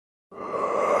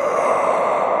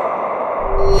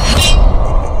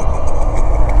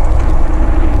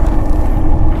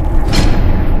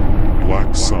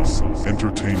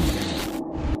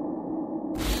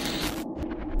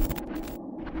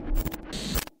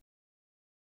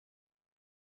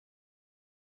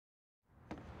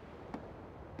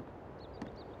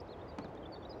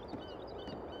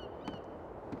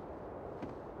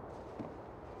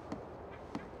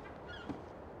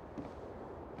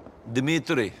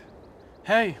Dmitri.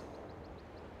 Hey.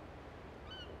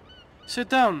 Sit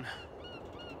down.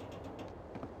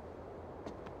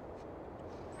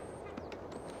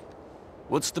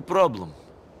 What's the problem?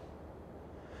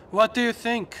 What do you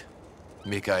think?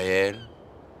 Mikhail,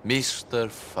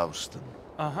 Mr. Faustin.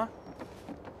 Uh-huh.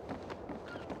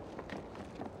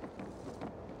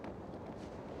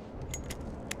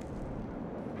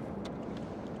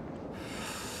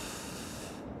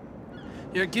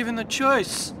 You're given a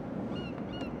choice.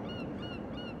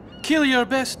 Kill your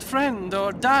best friend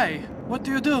or die. What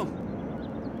do you do?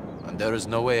 And there is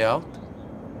no way out?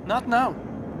 Not now.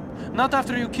 Not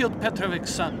after you killed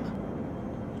Petrovic's son.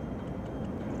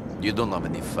 You don't have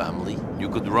any family. You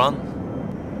could run.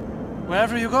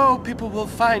 Wherever you go, people will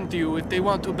find you if they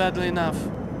want to badly enough.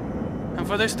 And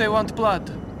for this they want blood.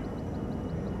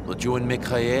 But you and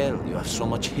Mikhail, you have so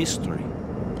much history.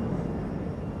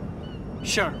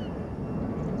 Sure.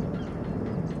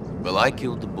 Well, I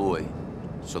killed the boy,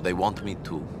 so they want me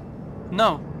too.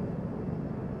 No.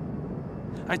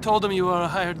 I told them you were a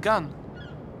hired gun.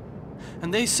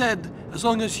 And they said, as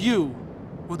long as you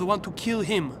were the one to kill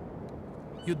him,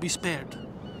 you'd be spared.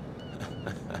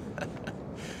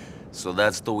 So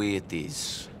that's the way it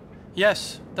is.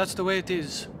 Yes, that's the way it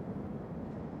is.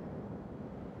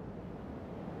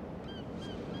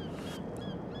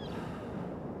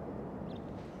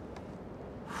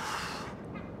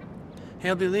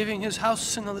 He'll be leaving his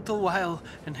house in a little while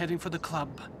and heading for the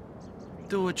club.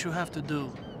 Do what you have to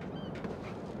do.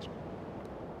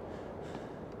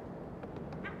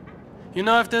 You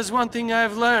know, if there's one thing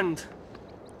I've learned,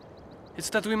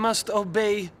 it's that we must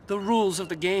obey the rules of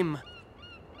the game.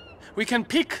 We can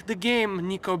pick the game,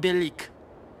 Niko Bellic,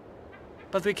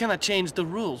 but we cannot change the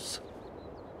rules.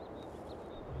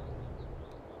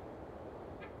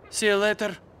 See you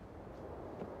later.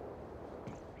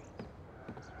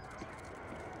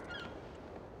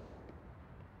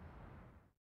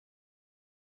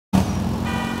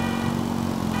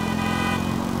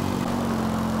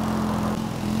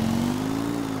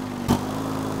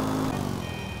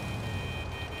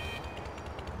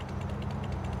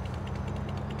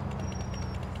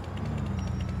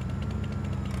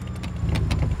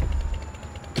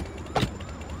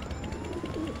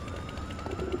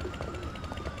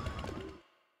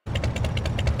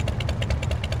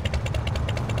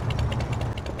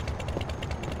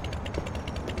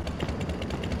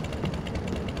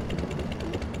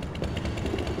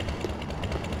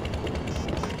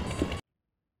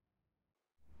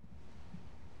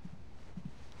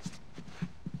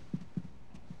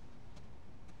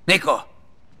 Niko!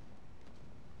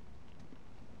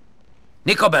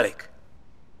 Niko Bellic!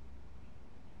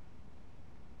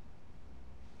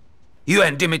 You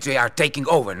and Dmitri are taking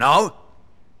over now?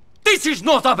 This is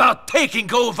not about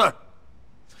taking over!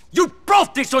 You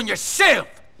brought this on yourself!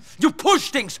 You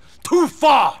pushed things too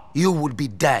far! You would be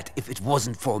dead if it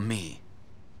wasn't for me.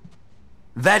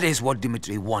 That is what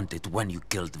Dmitri wanted when you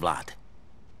killed Vlad.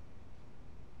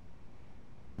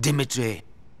 Dmitri,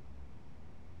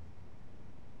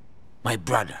 my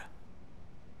brother.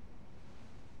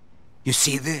 You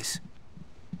see this?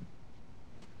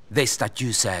 This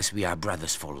statue says we are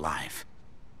brothers for life.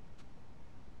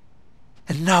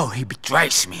 And now he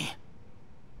betrays me.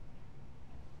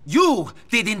 You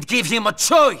didn't give him a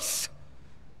choice!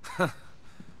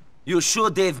 You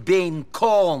should have been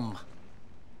calm.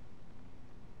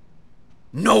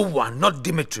 No one, not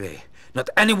Dmitri,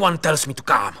 not anyone tells me to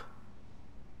calm.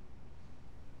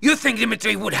 You think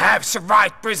Dmitri would have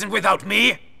survived prison without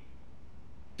me?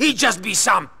 He'd just be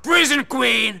some prison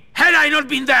queen, had I not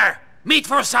been there! Meat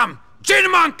for some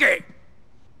gin monkey!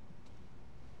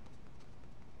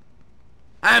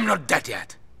 I am not dead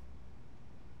yet.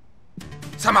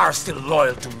 Some are still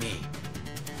loyal to me.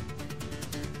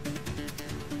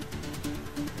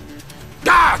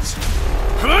 Guards!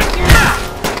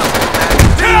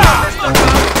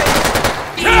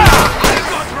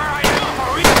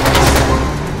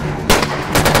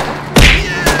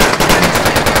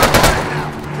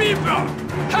 People!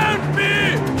 Help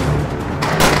me!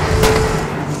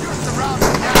 You're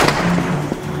surrounded now!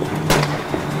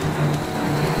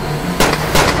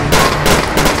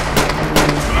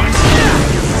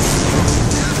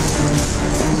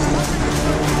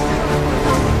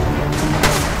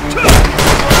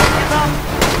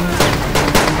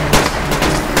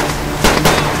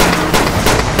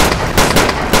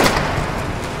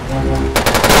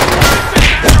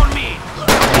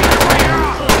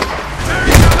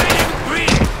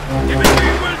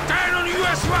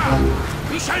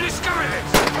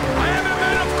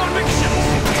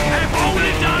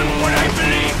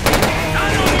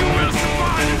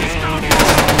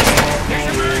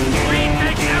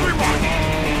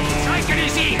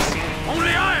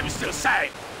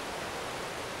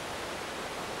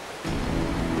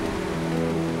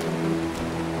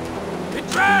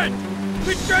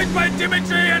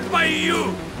 Dimitri, and by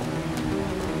you!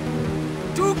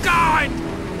 Too kind!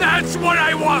 That's what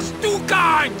I was! Too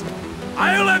kind!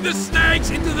 I let the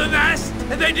snakes into the nest,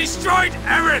 and they destroyed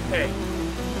everything!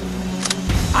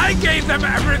 I gave them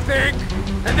everything,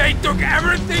 and they took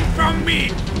everything from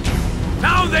me!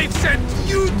 Now they've sent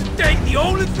you to take the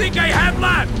only thing I have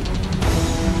left!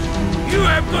 You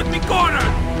have got me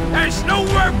cornered! There's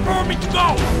nowhere for me to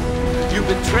go! You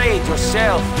betrayed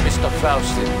yourself, Mr.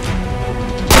 Faustin.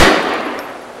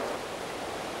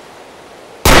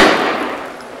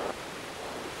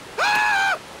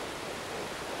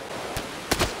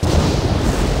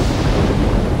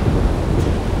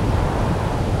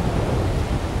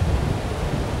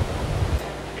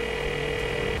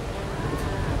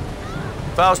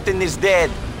 Faustin is dead.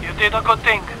 You did a good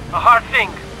thing. A hard thing,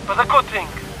 but a good thing.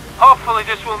 Hopefully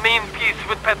this will mean peace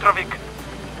with Petrovic.